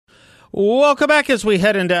Welcome back as we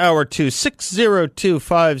head into hour 2,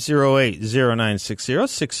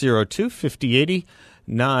 602-508-0960,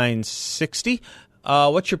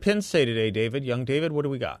 602-5080-960. What's your pin say today, David? Young David, what do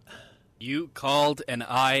we got? You called and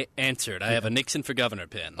I answered. I have a Nixon for governor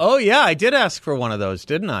pin. Oh, yeah, I did ask for one of those,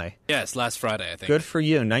 didn't I? Yes, last Friday, I think. Good for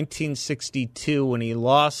you. 1962, when he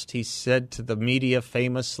lost, he said to the media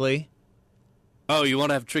famously... Oh, you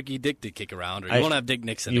won't have Tricky Dick to kick around, or you won't have Dick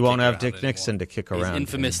Nixon to kick around. You won't have Dick Nixon to kick around. His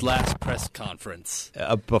infamous last press conference.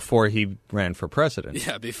 Before he ran for president.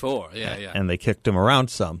 Yeah, before. Yeah. And they kicked him around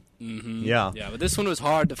some. Mm-hmm. Yeah. Yeah, but this one was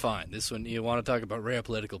hard to find. This one, you want to talk about rare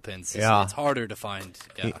political pins. It's harder to find.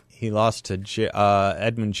 Yeah. He lost to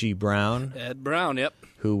Edmund G. Brown. Ed Brown, yep.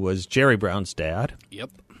 Who was Jerry Brown's dad. Yep.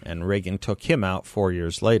 And Reagan took him out 4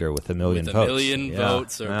 years later with 1 million votes. With 1 million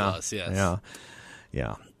votes or plus, yes.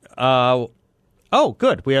 Yeah. Oh,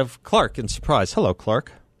 good. We have Clark in Surprise. Hello,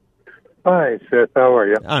 Clark. Hi, Seth. How are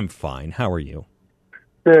you? I'm fine. How are you?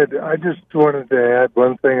 Good. I just wanted to add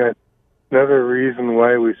one thing. Another reason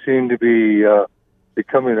why we seem to be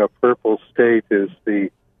becoming a purple state is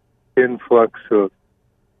the influx of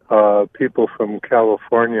people from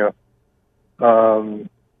California. I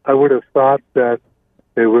would have thought that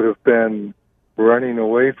they would have been running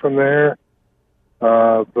away from there,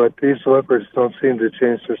 but these leopards don't seem to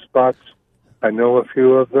change their spots. I know a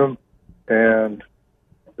few of them, and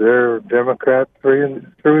they're Democrat through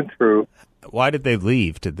and through. Why did they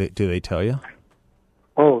leave? Do they tell you?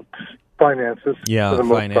 Oh, finances. Yeah,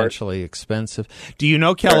 financially expensive. Do you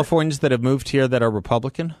know Californians that have moved here that are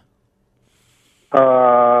Republican?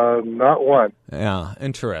 Not one. Yeah,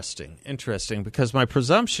 interesting, because my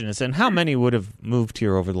presumption is, and how many would have moved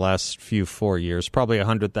here over the last 4 years? Probably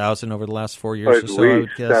 100,000 over the last 4 years or so, I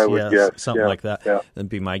would guess. Something like that. Yeah. That'd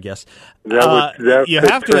be my guess. You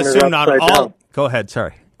have to assume not all... Down. Go ahead,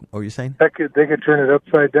 sorry. What were you saying? They could turn it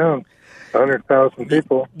upside down. 100,000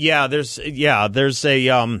 people. Yeah, there's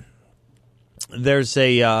a I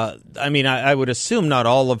mean, I would assume not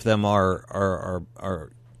all of them are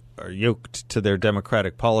yoked to their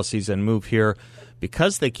Democratic policies and move here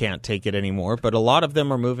because they can't take it anymore. But a lot of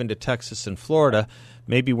them are moving to Texas and Florida.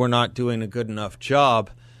 Maybe we're not doing a good enough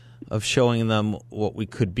job of showing them what we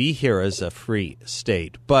could be here as a free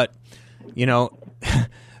state. But,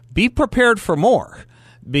 be prepared for more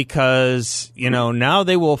because, now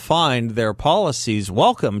they will find their policies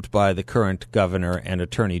welcomed by the current governor and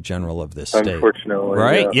attorney general of this state. Unfortunately.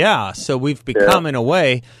 Right? Yeah. So we've become, in a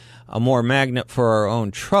way, a more magnet for our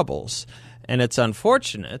own troubles. And it's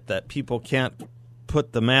unfortunate that people can't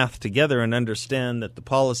put the math together and understand that the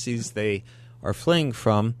policies they are fleeing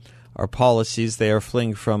from are policies they are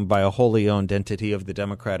fleeing from by a wholly owned entity of the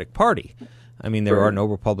Democratic Party. I mean, there are no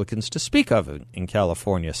Republicans to speak of in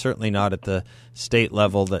California, certainly not at the state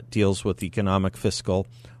level that deals with economic, fiscal,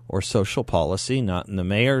 or social policy, not in the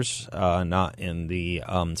mayors, not in the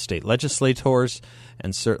state legislators,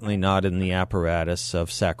 and certainly not in the apparatus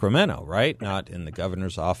of Sacramento, right? Not in the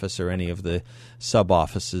governor's office or any of the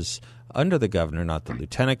sub-offices under the governor, not the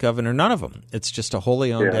lieutenant governor, none of them. It's just a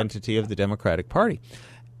wholly owned entity of the Democratic Party.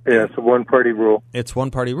 Yeah, it's a one-party rule. It's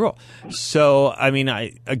one-party rule. So, I mean,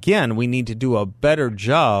 we need to do a better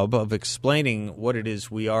job of explaining what it is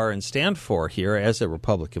we are and stand for here as a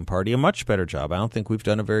Republican Party, a much better job. I don't think we've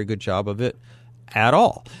done a very good job of it at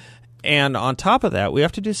all. And on top of that, we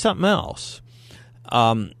have to do something else.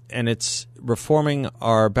 And it's reforming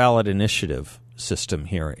our ballot initiative system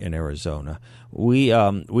here in Arizona. We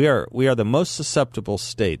are the most susceptible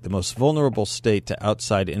state, the most vulnerable state to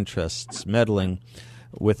outside interests meddling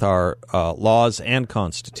with our laws and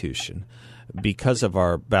Constitution because of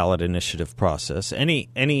our ballot initiative process.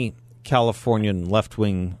 Any Californian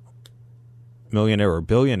left-wing millionaire or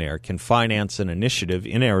billionaire can finance an initiative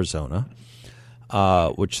in Arizona,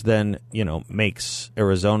 which then makes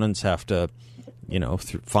Arizonans have to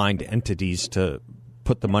find entities to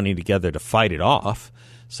put the money together to fight it off.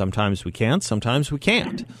 Sometimes we can, sometimes we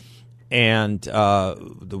can't. And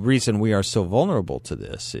the reason we are so vulnerable to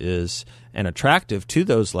this is, and attractive to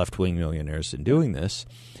those left-wing millionaires in doing this,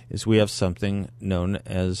 is we have something known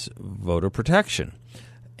as voter protection.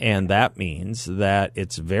 And that means that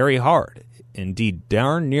it's very hard, indeed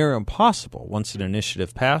darn near impossible, once an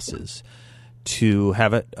initiative passes, to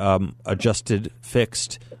have it adjusted,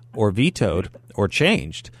 fixed, or vetoed or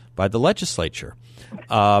changed by the legislature.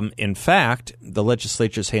 In fact, the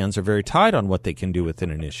legislature's hands are very tied on what they can do with an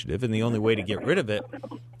initiative, and the only way to get rid of it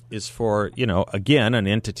is for, again, an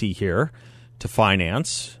entity here to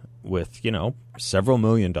finance with, several $1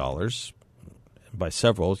 million, by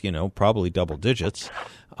several, probably double digits,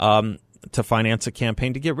 to finance a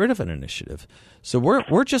campaign to get rid of an initiative. So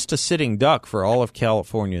we're just a sitting duck for all of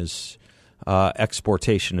California's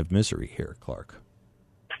exportation of misery here, Clark.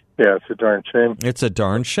 Yeah, it's a darn shame. It's a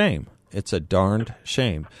darn shame. It's a darned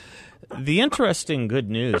shame. The interesting good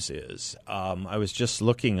news is I was just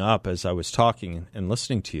looking up as I was talking and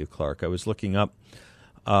listening to you, Clark. I was looking up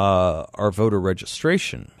our voter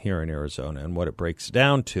registration here in Arizona and what it breaks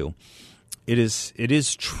down to. It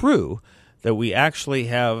is true that we actually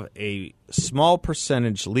have a small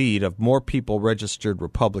percentage lead of more people registered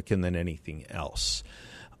Republican than anything else.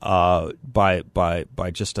 By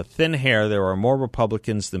just a thin hair, there are more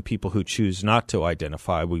Republicans than people who choose not to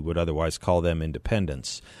identify. We would otherwise call them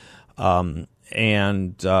independents. Then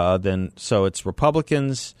so it's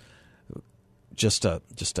Republicans, just a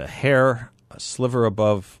hair, a sliver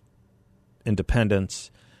above independents,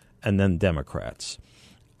 and then Democrats.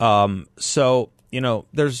 So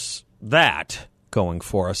there's that going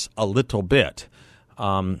for us a little bit.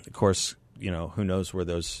 Of course, who knows where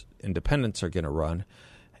those independents are going to run.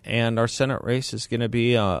 And our Senate race is going to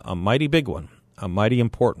be a mighty big one, a mighty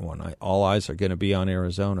important one. All eyes are going to be on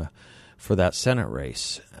Arizona for that Senate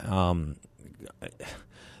race. The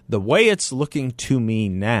way it's looking to me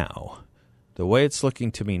now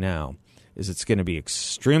is it's going to be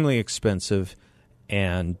extremely expensive,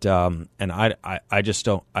 and I just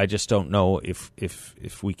don't know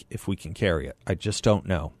if we can carry it. I just don't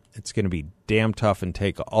know. It's going to be damn tough and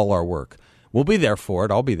take all our work. We'll be there for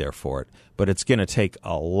it. I'll be there for it. But it's going to take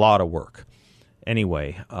a lot of work.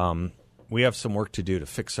 Anyway, we have some work to do to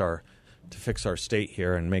fix our state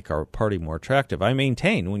here and make our party more attractive. I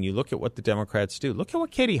maintain when you look at what the Democrats do, look at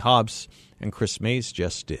what Katie Hobbs and Chris Mays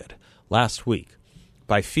just did last week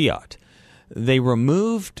by fiat. They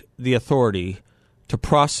removed the authority to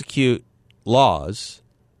prosecute laws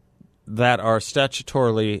that are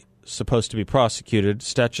statutorily supposed to be prosecuted,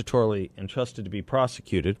 statutorily entrusted to be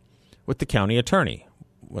prosecuted, with the county attorney,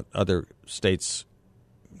 what other states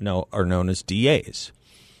are known as DAs.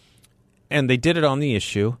 And they did it on the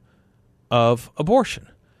issue of abortion.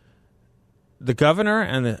 The governor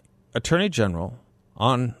and the attorney general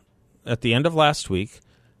at the end of last week,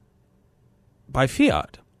 by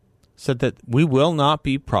fiat, said that we will not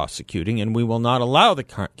be prosecuting and we will not allow the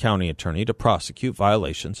county attorney to prosecute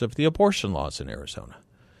violations of the abortion laws in Arizona.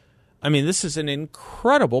 I mean, this is an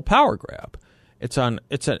incredible power grab. It's an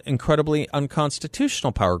incredibly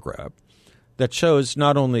unconstitutional power grab that shows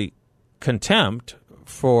not only contempt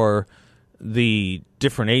for the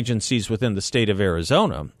different agencies within the state of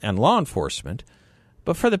Arizona and law enforcement,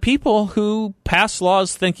 but for the people who pass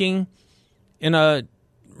laws thinking in a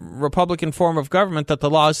Republican form of government that the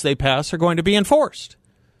laws they pass are going to be enforced.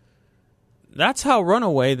 That's how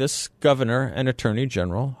runaway this governor and attorney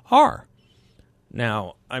general are.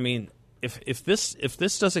 Now, I mean, if this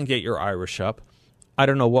doesn't get your Irish up, I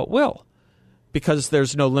don't know what will, because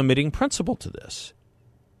there's no limiting principle to this.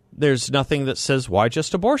 There's nothing that says why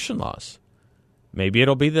just abortion laws. Maybe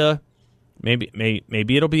it'll be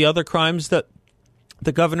maybe it'll be other crimes that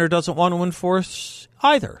the governor doesn't want to enforce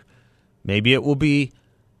either. Maybe it will be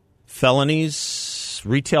felonies,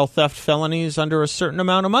 retail theft felonies under a certain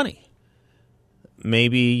amount of money.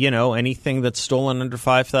 Maybe, anything that's stolen under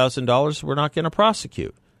 $5,000 we're not going to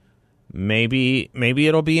prosecute. Maybe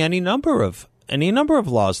it'll be any number of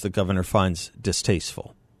laws the governor finds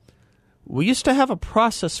distasteful. We used to have a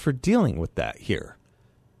process for dealing with that here.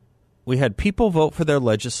 We had people vote for their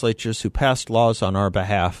legislatures who passed laws on our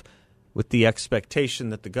behalf with the expectation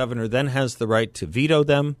that the governor then has the right to veto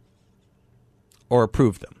them or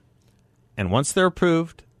approve them. And once they're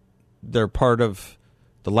approved, they're part of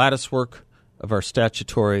the lattice work of our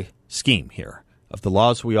statutory scheme here, of the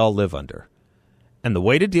laws we all live under. And the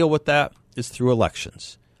way to deal with that is through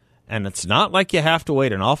elections. And it's not like you have to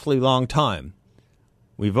wait an awfully long time.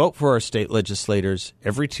 We vote for our state legislators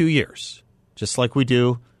every 2 years, just like we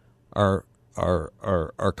do our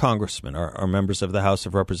congressmen, our members of the House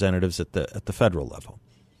of Representatives at the federal level.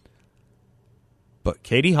 But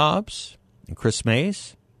Katie Hobbs and Chris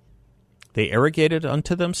Mays, they arrogated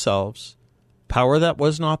unto themselves power that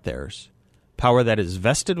was not theirs, power that is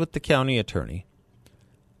vested with the county attorney.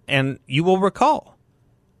 And you will recall,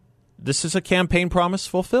 this is a campaign promise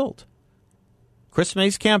fulfilled. Chris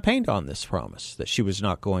Mays campaigned on this promise that she was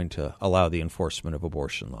not going to allow the enforcement of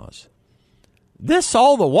abortion laws. This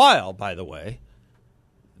all the while, by the way,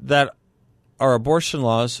 that our abortion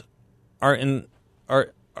laws are in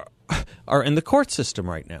the court system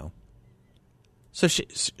right now. So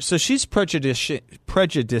she's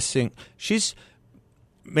prejudicing. She's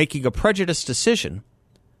making a prejudiced decision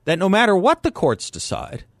that no matter what the courts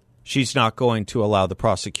decide, she's not going to allow the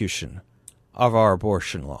prosecution of our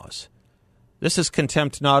abortion laws. This is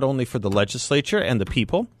contempt not only for the legislature and the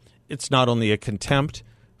people. It's not only a contempt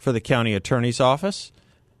for the county attorney's office.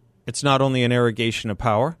 It's not only an arrogation of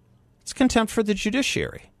power, it's contempt for the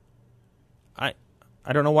judiciary.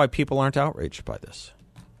 I don't know why people aren't outraged by this.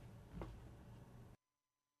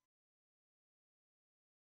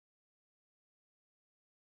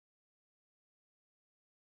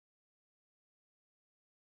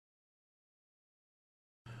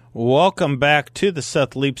 Welcome back to the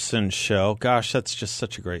Seth Leibsohn Show. Gosh, that's just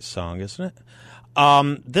such a great song, isn't it?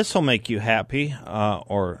 This will make you happy,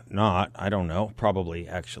 or not. I don't know. Probably,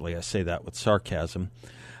 actually. I say that with sarcasm.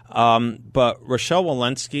 But Rochelle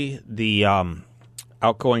Walensky, the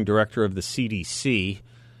outgoing director of the CDC,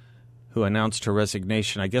 who announced her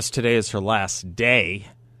resignation, I guess today is her last day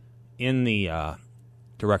in the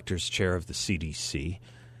director's chair of the CDC,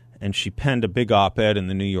 and she penned a big op-ed in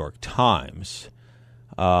the New York Times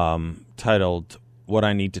titled, "What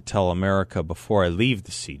I Need to Tell America Before I Leave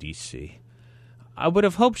the CDC." I would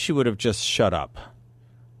have hoped she would have just shut up.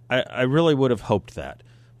 I really would have hoped that.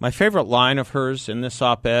 My favorite line of hers in this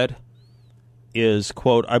op-ed is,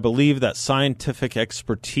 quote, "I believe that scientific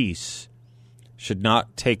expertise should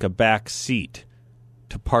not take a back seat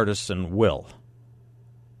to partisan will."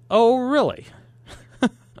 Oh, really?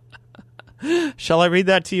 Shall I read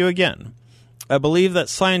that to you again? "I believe that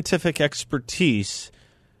scientific expertise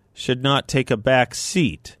should not take a back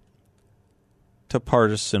seat to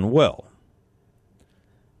partisan will."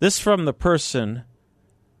 This from the person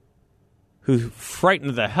who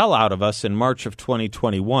frightened the hell out of us in March of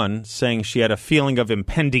 2021, saying she had a feeling of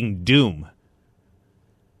impending doom.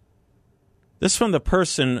 This from the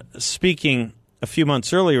person speaking a few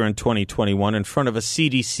months earlier in 2021 in front of a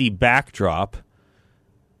CDC backdrop,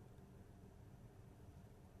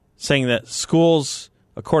 saying that schools,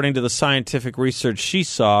 according to the scientific research she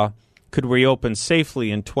saw, could reopen safely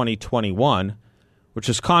in 2021, which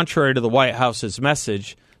is contrary to the White House's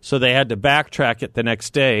message, so they had to backtrack it the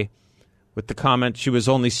next day with the comment she was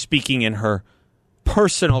only speaking in her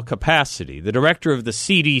personal capacity. The director of the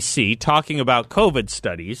CDC talking about COVID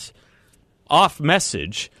studies, off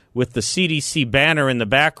message with the CDC banner in the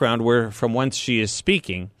background from whence she is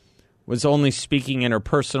speaking, was only speaking in her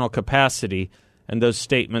personal capacity, and those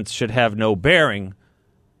statements should have no bearing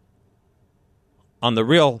on the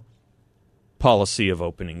real policy of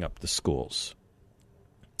opening up the schools.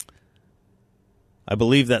 "I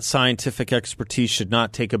believe that scientific expertise should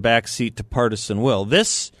not take a backseat to partisan will."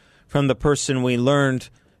 This from the person we learned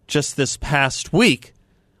just this past week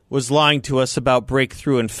was lying to us about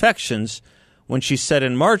breakthrough infections when she said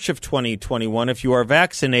in March of 2021, if you are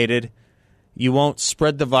vaccinated, you won't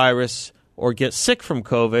spread the virus or get sick from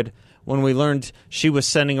COVID, when we learned she was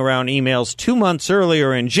sending around emails 2 months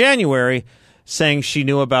earlier in January saying she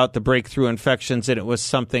knew about the breakthrough infections and it was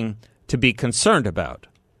something to be concerned about.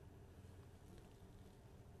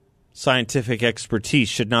 Scientific expertise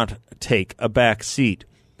should not take a back seat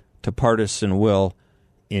to partisan will,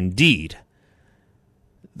 indeed.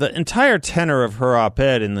 The entire tenor of her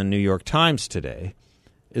op-ed in the New York Times today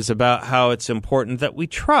is about how it's important that we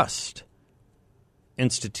trust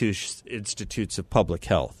institutes of public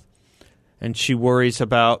health. And she worries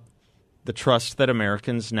about the trust that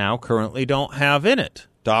Americans now currently don't have in it.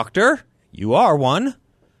 Doctor, you are one.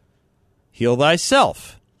 Heal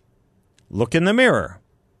thyself. Look in the mirror.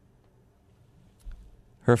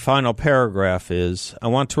 Her final paragraph is, "I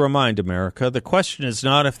want to remind America, the question is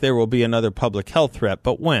not if there will be another public health threat,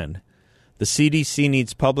 but when. The CDC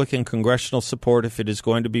needs public and congressional support if it is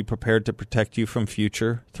going to be prepared to protect you from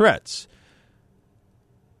future threats."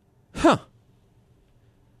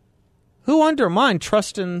 Who undermined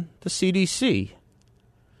trust in the CDC?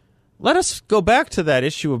 Let us go back to that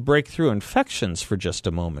issue of breakthrough infections for just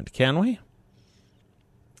a moment, can we?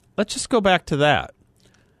 Let's just go back to that.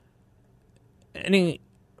 Any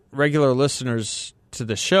regular listeners to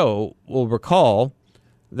the show will recall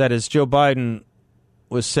that as Joe Biden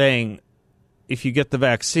was saying, if you get the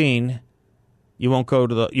vaccine, you won't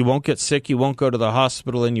get sick, you won't go to the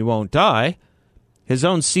hospital, and you won't die. His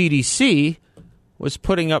own CDC was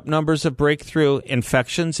putting up numbers of breakthrough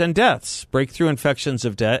infections and deaths. Breakthrough infections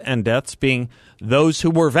and deaths being those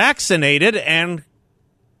who were vaccinated and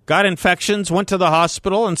got infections, went to the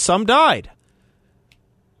hospital, and some died.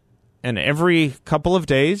 And every couple of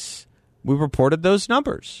days, we reported those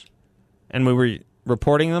numbers. And we were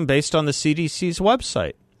reporting them based on the CDC's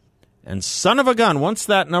website. And son of a gun, once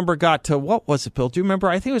that number got to, what was it, Bill? Do you remember?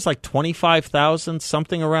 I think it was like 25,000,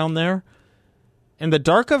 something around there. In the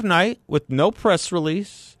dark of night, with no press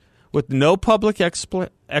release, with no public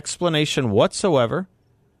explanation whatsoever,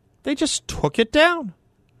 they just took it down.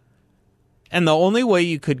 And the only way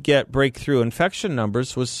you could get breakthrough infection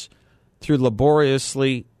numbers was through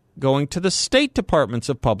laboriously going to the state departments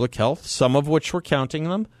of public health, some of which were counting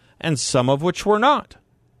them, and some of which were not.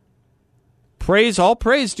 All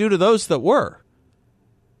praise due to those that were.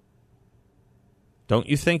 Don't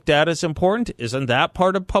you think data is important? Isn't that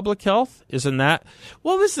part of public health? Isn't that?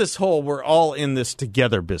 What was this whole we're all in this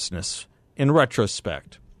together business in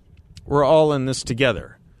retrospect? We're all in this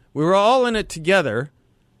together. We were all in it together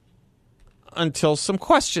until some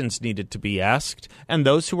questions needed to be asked, and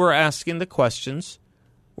those who were asking the questions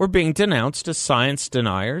were being denounced as science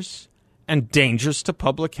deniers and dangerous to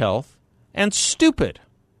public health and stupid.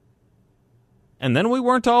 And then we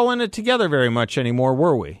weren't all in it together very much anymore,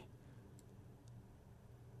 were we?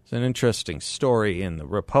 It's an interesting story in the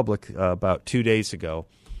Republic about 2 days ago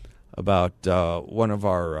about one of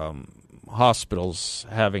our hospitals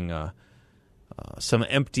having some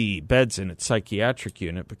empty beds in its psychiatric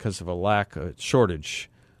unit because of a shortage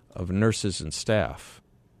of nurses and staff.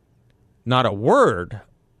 Not a word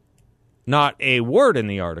in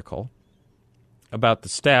the article about the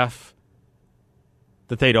staff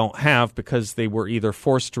that they don't have because they were either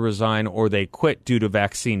forced to resign or they quit due to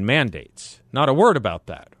vaccine mandates. Not a word about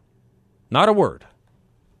that. Not a word.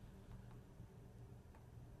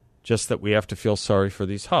 Just that we have to feel sorry for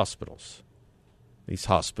these hospitals. These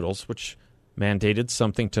hospitals which mandated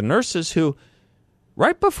something to nurses who,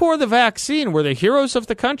 right before the vaccine, were the heroes of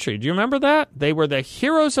the country. Do you remember that? They were the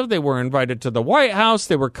heroes they were invited to the White House.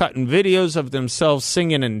 They were cutting videos of themselves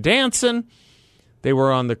singing and dancing. They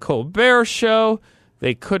were on the Colbert Show.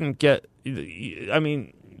 They couldn't get,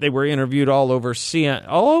 they were interviewed all over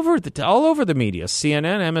all over the media,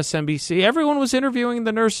 CNN, MSNBC. Everyone was interviewing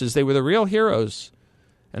the nurses. They were the real heroes.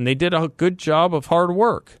 And they did a good job of hard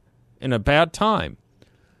work in a bad time.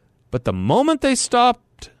 But the moment they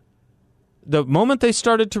started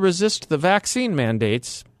to resist the vaccine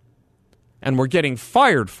mandates and were getting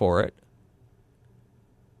fired for it,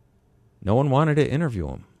 no one wanted to interview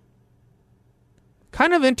them.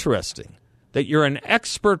 Kind of interesting that you're an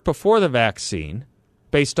expert before the vaccine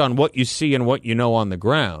based on what you see and what you know on the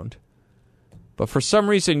ground, but for some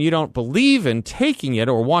reason you don't believe in taking it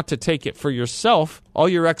or want to take it for yourself, all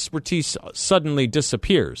your expertise suddenly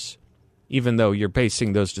disappears, even though you're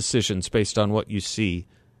basing those decisions based on what you see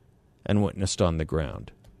and witnessed on the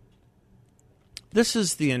ground. This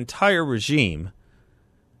is the entire regime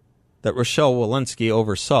that Rochelle Walensky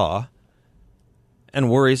oversaw and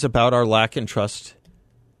worries about our lack in trust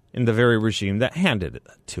in the very regime that handed it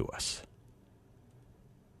to us.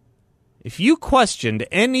 If you questioned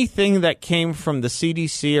anything that came from the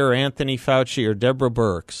CDC or Anthony Fauci or Deborah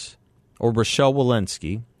Birx or Rochelle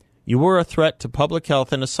Walensky, you were a threat to public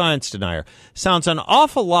health and a science denier. Sounds an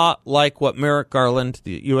awful lot like what Merrick Garland,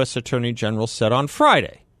 the U.S. Attorney General, said on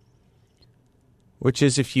Friday, which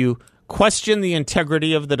is if you question the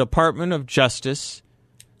integrity of the Department of Justice,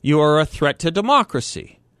 you are a threat to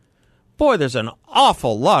democracy. Boy, there's an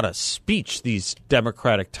awful lot of speech these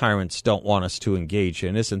Democratic tyrants don't want us to engage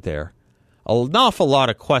in, isn't there? An awful lot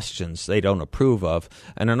of questions they don't approve of,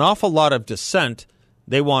 and an awful lot of dissent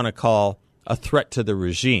they want to call a threat to the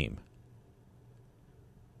regime.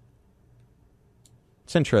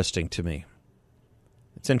 It's interesting to me.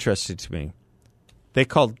 They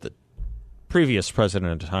called the previous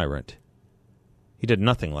president a tyrant. He did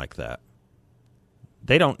nothing like that.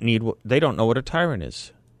 They don't know what a tyrant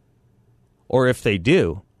is. Or if they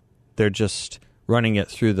do, they're just running it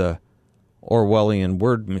through the Orwellian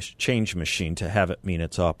word change machine to have it mean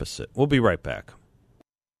its opposite. We'll be right back.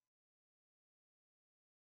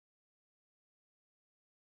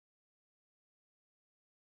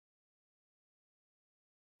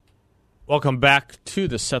 Welcome back to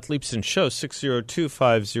the Seth Leibsohn Show,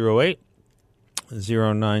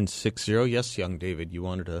 602-508-0960. Yes, young David, you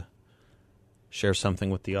wanted to share something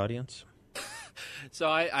with the audience? So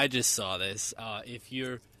I just saw this. If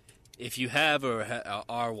you have or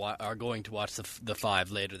are going to watch the Five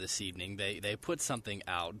later this evening, they put something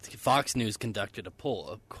out. Fox News conducted a poll.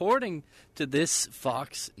 According to this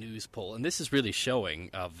Fox News poll, and this is really showing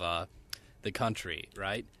of the country,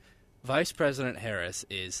 right? Vice President Harris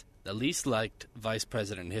is the least liked vice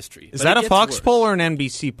president in history. Is that a Fox poll or an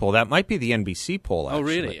NBC poll? That might be the NBC poll, actually. Oh,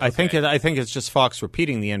 really? Okay. I think it's just Fox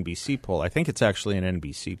repeating the NBC poll. I think it's actually an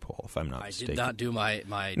NBC poll, if I'm not mistaken. I did not do my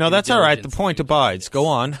No, that's all right. The point abides. Go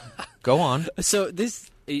on. Go on. So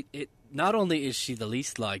it not only is she the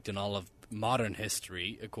least liked in all of modern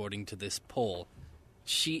history, according to this poll,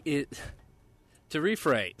 she is, to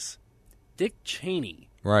rephrase, Dick Cheney,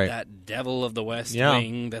 right, that devil of the West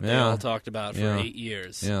Wing that they all talked about for 8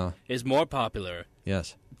 years, is more popular than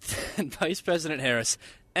Vice President Harris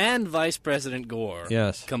and Vice President Gore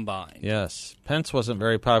combined. Yes. Pence wasn't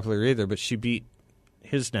very popular either, but she beat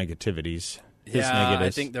his negativities. I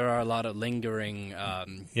think there are a lot of lingering,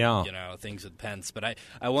 things with Pence. But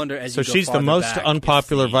I wonder, as you go she's the farther most back,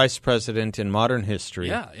 unpopular vice president in modern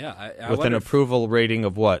history. I with an approval rating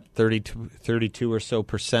of what, 32 or so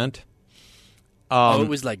percent. It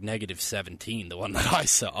was like -17, the one that I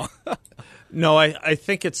saw. No, I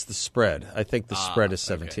think it's the spread. I think the spread is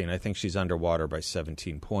 17. Okay. I think she's underwater by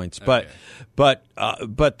 17 points. But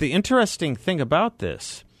the interesting thing about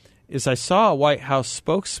this is I saw a White House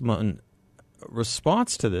spokesman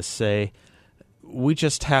response to this say, we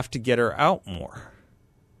just have to get her out more.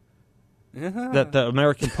 That the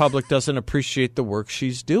American public doesn't appreciate the work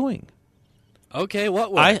she's doing. Okay,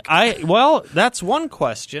 what work? Well, that's one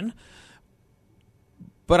question.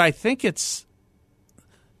 But I think it's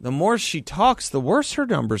the more she talks, the worse her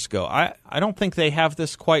numbers go. I don't think they have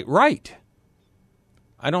this quite right.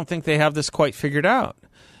 I don't think they have this quite figured out.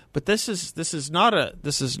 But this is not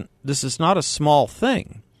a small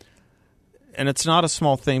thing. And it's not a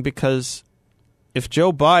small thing because if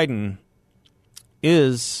Joe Biden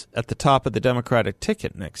is at the top of the Democratic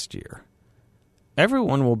ticket next year,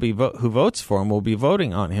 everyone will be who votes for him will be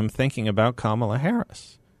voting on him thinking about Kamala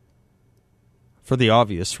Harris for the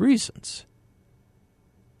obvious reasons.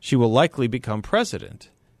 She will likely become president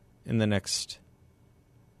in the next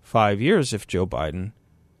 5 years if Joe Biden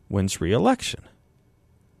wins re-election,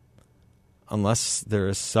 unless there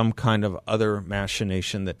is some kind of other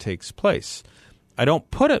machination that takes place. I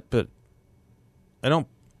don't put it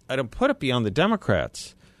beyond the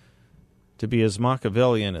Democrats to be as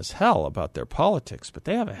Machiavellian as hell about their politics, but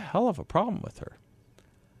they have a hell of a problem with her.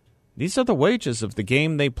 These are the wages of the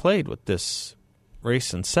game they played with this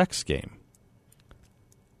race and sex game.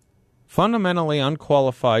 Fundamentally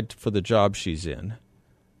unqualified for the job she's in,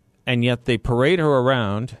 and yet they parade her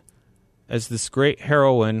around as this great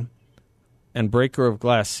heroine and breaker of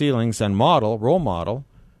glass ceilings and role model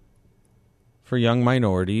for young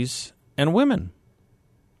minorities and women.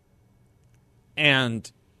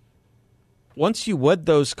 And once you wed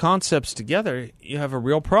those concepts together, you have a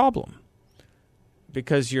real problem.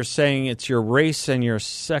 Because you're saying it's your race and your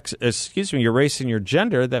your race and your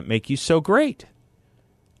gender that make you so great.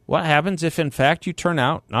 What happens if, in fact, you turn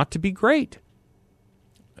out not to be great?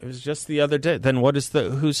 It was just the other day. Then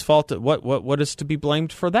whose fault? What is to be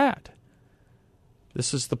blamed for that?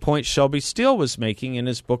 This is the point Shelby Steele was making in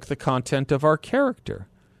his book, The Content of Our Character.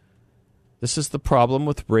 This is the problem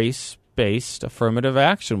with race-based affirmative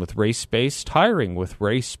action, with race-based hiring, with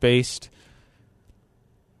race-based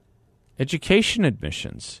education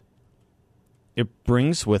admissions. It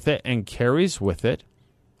brings with it and carries with it,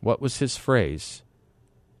 what was his phrase?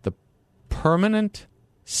 The permanent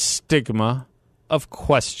stigma of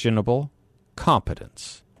questionable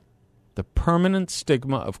competence. The permanent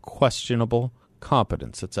stigma of questionable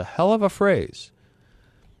competence. It's a hell of a phrase.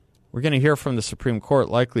 We're going to hear from the Supreme Court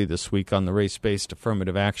likely this week on the race-based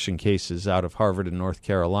affirmative action cases out of Harvard and North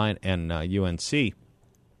Carolina and UNC.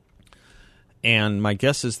 And my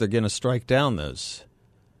guess is they're going to strike down those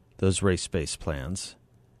race-based plans.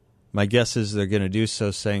 My guess is they're going to do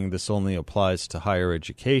so saying this only applies to higher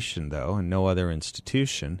education, though, and no other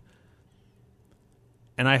institution.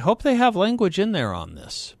 And I hope they have language in there on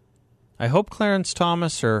this. I hope Clarence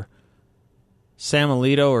Thomas or Sam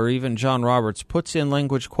Alito or even John Roberts puts in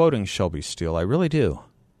language quoting Shelby Steele. I really do.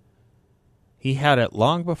 He had it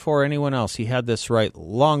long before anyone else. He had this right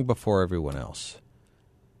long before everyone else.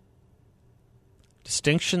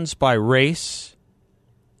 Distinctions by race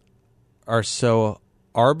are so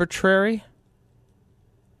arbitrary,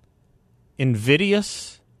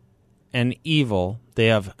 invidious, and evil, they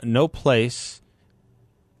have no place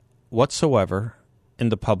whatsoever in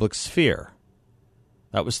the public sphere.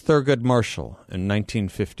 That was Thurgood Marshall in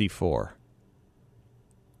 1954.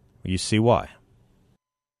 You see why.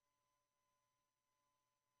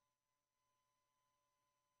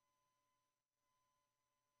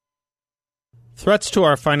 Threats to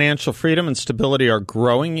our financial freedom and stability are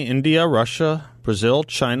growing. India, Russia, Brazil,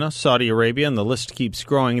 China, Saudi Arabia, and the list keeps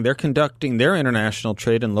growing. They're conducting their international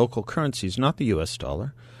trade in local currencies, not the U.S.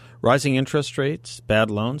 dollar. Rising interest rates, bad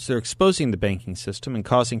loans, they're exposing the banking system and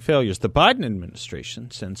causing failures. The Biden administration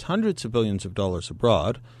sends hundreds of billions of dollars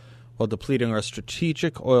abroad while depleting our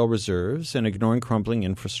strategic oil reserves and ignoring crumbling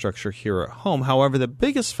infrastructure here at home. However, the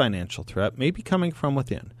biggest financial threat may be coming from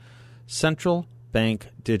within. Central bank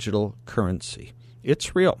digital currency.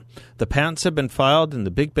 It's real. The patents have been filed and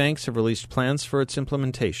the big banks have released plans for its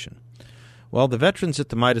implementation. Well, the veterans at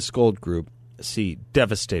the Midas Gold Group see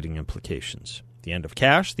devastating implications. The end of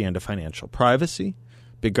cash, the end of financial privacy,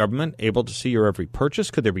 big government able to see your every purchase.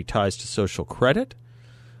 Could there be ties to social credit?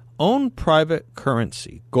 Own private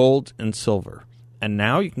currency, gold and silver, And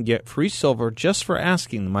now you can get free silver just for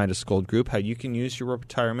asking the Midas Gold Group how you can use your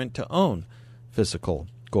retirement to own physical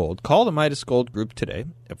gold. Call the Midas Gold Group today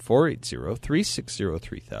at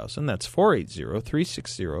 480-360-3000. That's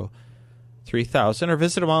 480-360-3000. Or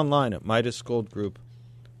visit them online at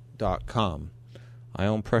MidasGoldGroup.com. I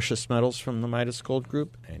own precious metals from the Midas Gold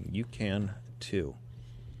Group, and you can too.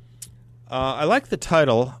 I like the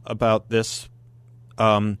title about this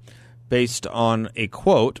based on a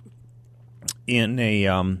quote in a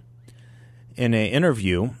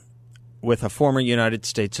interview with a former United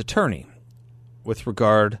States attorney with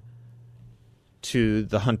regard to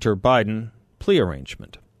the Hunter Biden plea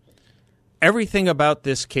arrangement. Everything about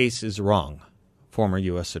this case is wrong, former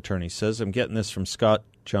U.S. attorney says. I'm getting this from Scott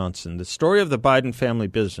Johnson. The story of the Biden family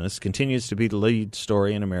business continues to be the lead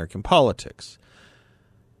story in American politics.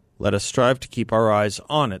 Let us strive to keep our eyes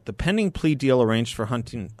on it. The pending plea deal arranged for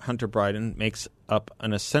Hunter Biden makes up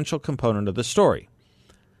an essential component of the story.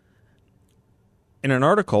 In an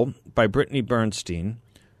article by Brittany Bernstein,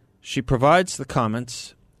 she provides the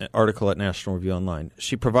comments, an article at National Review Online,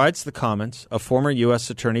 she provides the comments of former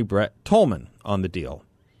U.S. Attorney Brett Tolman on the deal.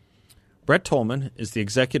 Brett Tolman is the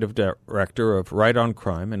executive director of Right on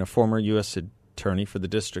Crime and a former U.S. attorney for the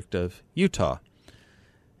District of Utah.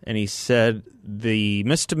 And he said the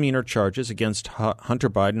misdemeanor charges against Hunter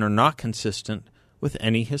Biden are not consistent with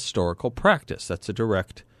any historical practice. That's a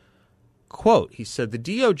direct quote. He said the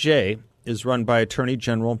DOJ is run by Attorney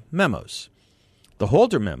General memos. The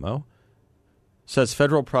Holder memo says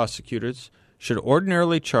federal prosecutors should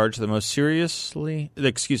ordinarily charge the most serious,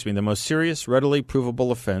 readily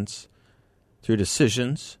provable offense through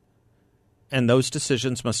decisions, and those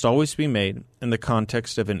decisions must always be made in the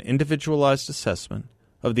context of an individualized assessment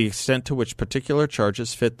of the extent to which particular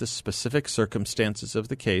charges fit the specific circumstances of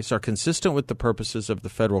the case, are consistent with the purposes of the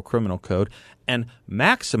Federal Criminal Code, and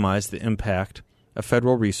maximize the impact of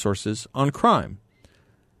federal resources on crime.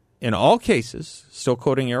 In all cases, still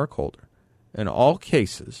quoting Eric Holder, in all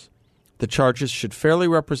cases, the charges should fairly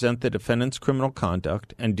represent the defendant's criminal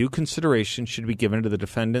conduct, and due consideration should be given to the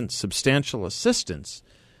defendant's substantial assistance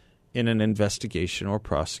in an investigation or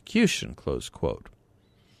prosecution, close quote.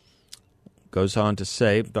 Goes on to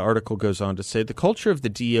say, the article goes on to say, the culture of the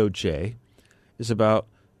DOJ is about,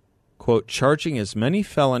 quote, charging as many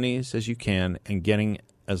felonies as you can and getting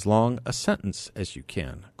as long a sentence as you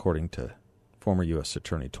can, according to former U.S.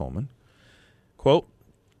 Attorney Tolman. Quote,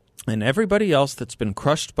 and everybody else that's been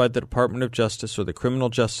crushed by the Department of Justice or the criminal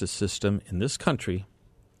justice system in this country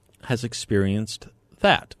has experienced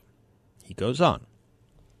that. He goes on.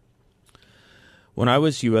 When I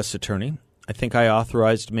was U.S. Attorney, I think I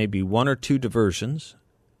authorized maybe one or two diversions,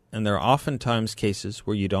 and there are oftentimes cases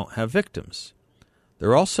where you don't have victims.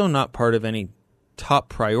 They're also not part of any top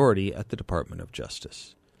priority at the Department of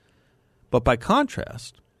Justice. But by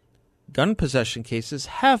contrast, gun possession cases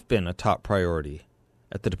have been a top priority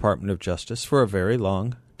at the Department of Justice for a very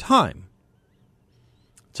long time.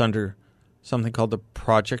 It's under something called the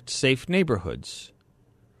Project Safe Neighborhoods.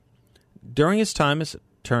 During his time as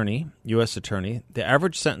U.S. Attorney, the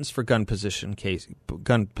average sentence for gun possession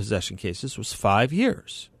cases was 5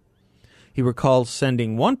 years. He recalls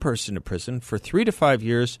sending one person to prison for 3 to 5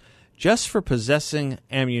 years just for possessing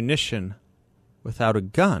ammunition without a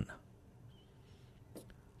gun.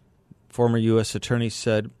 Former U.S. Attorney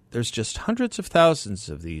said, there's just hundreds of thousands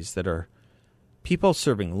of these that are people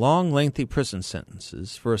serving long, lengthy prison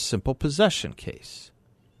sentences for a simple possession case.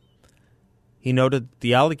 He noted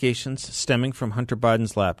the allegations stemming from Hunter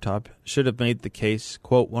Biden's laptop should have made the case,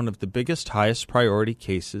 quote, one of the biggest, highest priority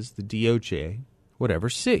cases the DOJ would ever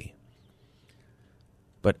see.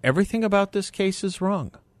 But everything about this case is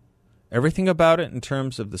wrong. Everything about it in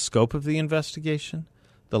terms of the scope of the investigation,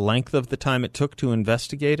 the length of the time it took to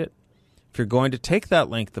investigate it. If you're going to take that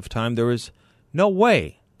length of time, there is no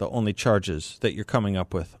way the only charges that you're coming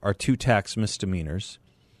up with are 2 tax misdemeanors,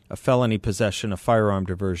 a felony possession, a firearm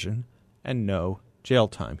diversion, and no jail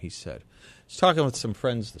time, he said. I was talking with some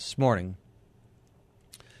friends this morning,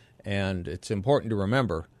 and it's important to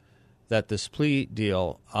remember that this plea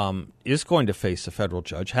deal is going to face a federal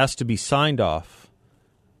judge, has to be signed off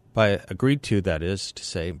agreed to, that is to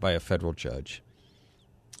say, by a federal judge.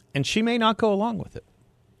 And she may not go along with it.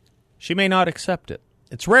 She may not accept it.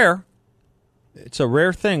 It's rare. It's a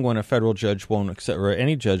rare thing when a federal judge won't accept, or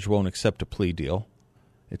any judge won't accept a plea deal.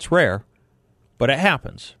 It's rare, but it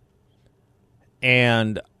happens.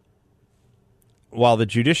 And while the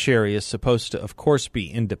judiciary is supposed to, of course,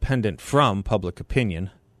 be independent from public opinion,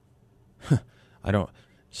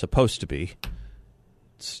 supposed to be.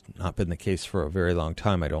 It's not been the case for a very long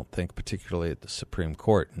time, I don't think, particularly at the Supreme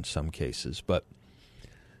Court in some cases. But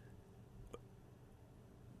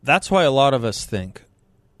that's why a lot of us think,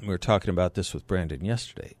 we were talking about this with Brandon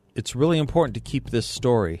yesterday, it's really important to keep this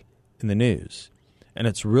story in the news. And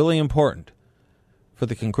it's really important for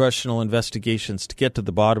the congressional investigations to get to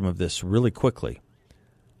the bottom of this really quickly.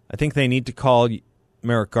 I think they need to call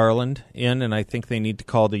Merrick Garland in, and I think they need to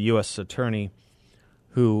call the U.S. attorney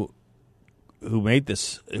who led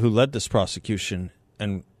this prosecution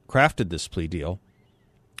and crafted this plea deal,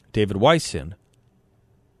 David Weiss, in,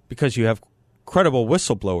 because you have credible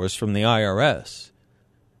whistleblowers from the IRS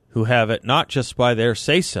who have it not just by their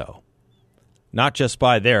say-so, not just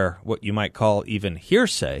by their, what you might call even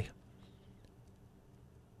hearsay,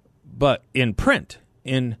 but in print,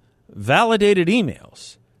 in validated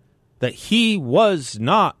emails, that he was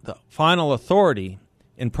not the final authority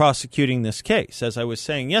in prosecuting this case. As I was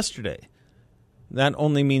saying yesterday, that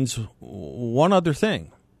only means one other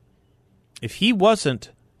thing. If he wasn't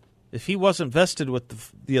vested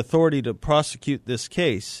with the authority to prosecute this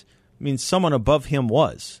case, it means someone above him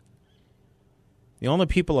was. The only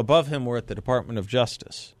people above him were at the Department of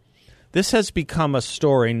Justice. This has become a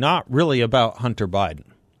story not really about Hunter Biden.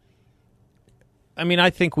 I mean, I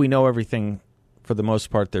think we know everything, for the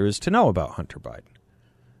most part, there is to know about Hunter Biden.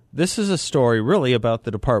 This is a story really about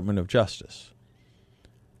the Department of Justice.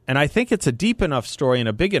 And I think it's a deep enough story and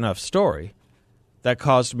a big enough story that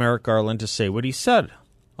caused Merrick Garland to say what he said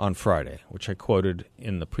on Friday, which I quoted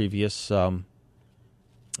in the previous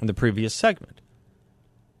segment.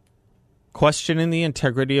 Questioning the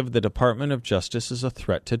integrity of the Department of Justice is a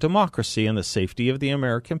threat to democracy and the safety of the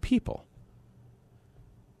American people.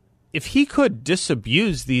 If he could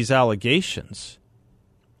disabuse these allegations,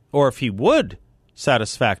 or if he would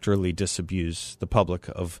satisfactorily disabuse the public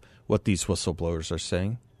of what these whistleblowers are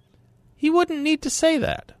saying, he wouldn't need to say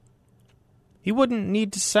that. He wouldn't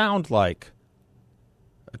need to sound like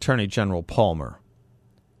Attorney General Palmer.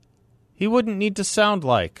 He wouldn't need to sound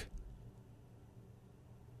like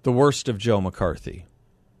the worst of Joe McCarthy.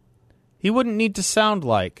 He wouldn't need to sound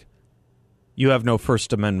like you have no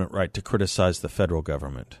First Amendment right to criticize the federal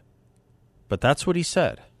government. But that's what he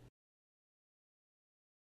said.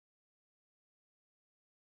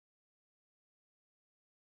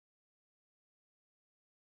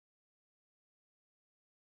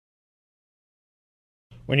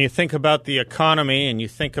 When you think about the economy and you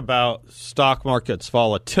think about stock markets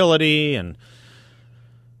volatility and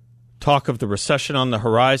talk of the recession on the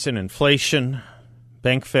horizon, inflation,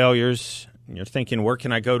 bank failures, and you're thinking, where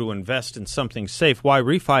can I go to invest in something safe? Why,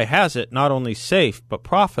 Refi has it not only safe but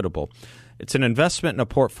profitable. It's an investment in a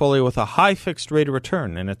portfolio with a high fixed rate of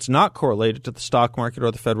return, and it's not correlated to the stock market or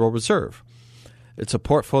the Federal Reserve. It's a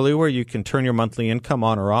portfolio where you can turn your monthly income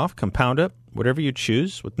on or off, compound it, whatever you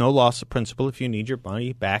choose, with no loss of principal if you need your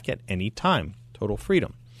money back at any time. Total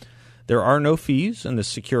freedom. There are no fees in the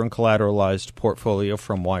secure and collateralized portfolio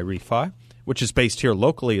from YRefi, which is based here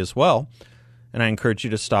locally as well. And I encourage you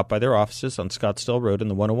to stop by their offices on Scottsdale Road in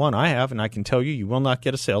the 101. I have, and I can tell you, you will not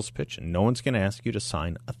get a sales pitch, and no one's going to ask you to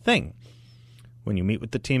sign a thing. When you meet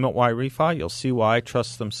with the team at YRefi, you'll see why I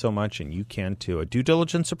trust them so much, and you can too. A due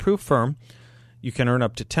diligence-approved firm. You can earn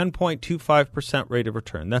up to 10.25% rate of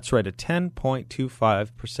return. That's right, a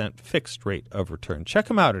 10.25% fixed rate of return. Check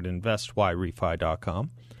them out at investYRefi.com.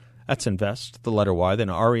 That's invest, the letter Y, then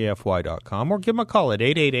REFY.com. Or give them a call at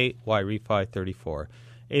 888-YRefi34.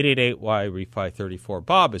 888-YRefi34.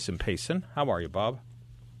 Bob is in Payson. How are you, Bob?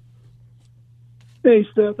 Hey,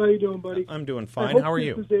 Steph. How you doing, buddy? I'm doing fine. How are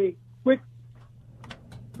you? This is a quick...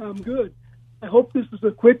 I'm good. I hope this is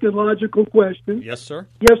a quick and logical question. Yes, sir.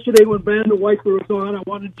 Yesterday when Brandon Weichler was on, I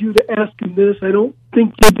wanted you to ask him this. I don't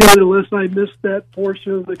think you did unless I missed that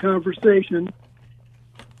portion of the conversation.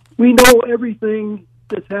 We know everything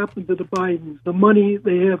that's happened to the Bidens, the money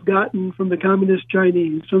they have gotten from the Communist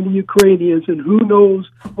Chinese, from the Ukrainians, and who knows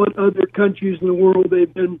what other countries in the world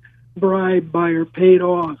they've been bribed by or paid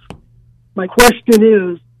off. My question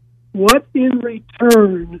is, what in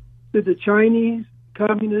return did the Chinese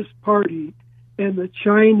Communist Party and the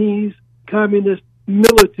Chinese Communist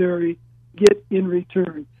military get in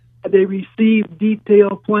return? Have they received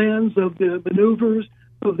detailed plans of the maneuvers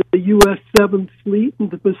of the U.S. 7th Fleet in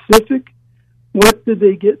the Pacific? What did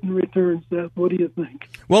they get in return, Seth? What do you think?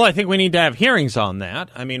 Well, I think we need to have hearings on that.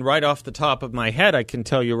 I mean, right off the top of my head, I can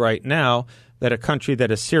tell you right now that a country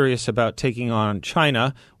that is serious about taking on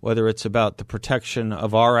China, whether it's about the protection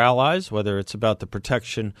of our allies, whether it's about the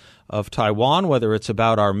protection of Taiwan, whether it's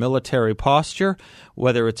about our military posture,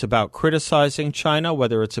 whether it's about criticizing China,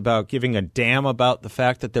 whether it's about giving a damn about the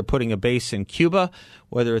fact that they're putting a base in Cuba,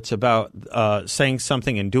 whether it's about saying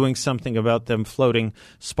something and doing something about them floating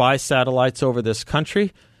spy satellites over this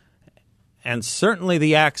country, and certainly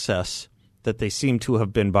the access that they seem to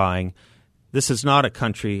have been buying. This is not a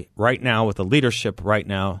country right now with a leadership right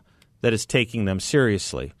now that is taking them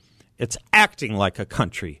seriously. It's acting like a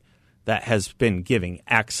country that has been giving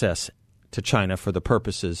access to China for the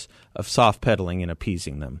purposes of soft pedaling and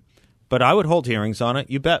appeasing them. But I would hold hearings on it.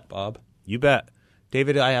 You bet, Bob. You bet.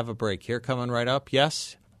 David, I have a break here coming right up.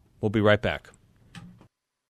 Yes? We'll be right back.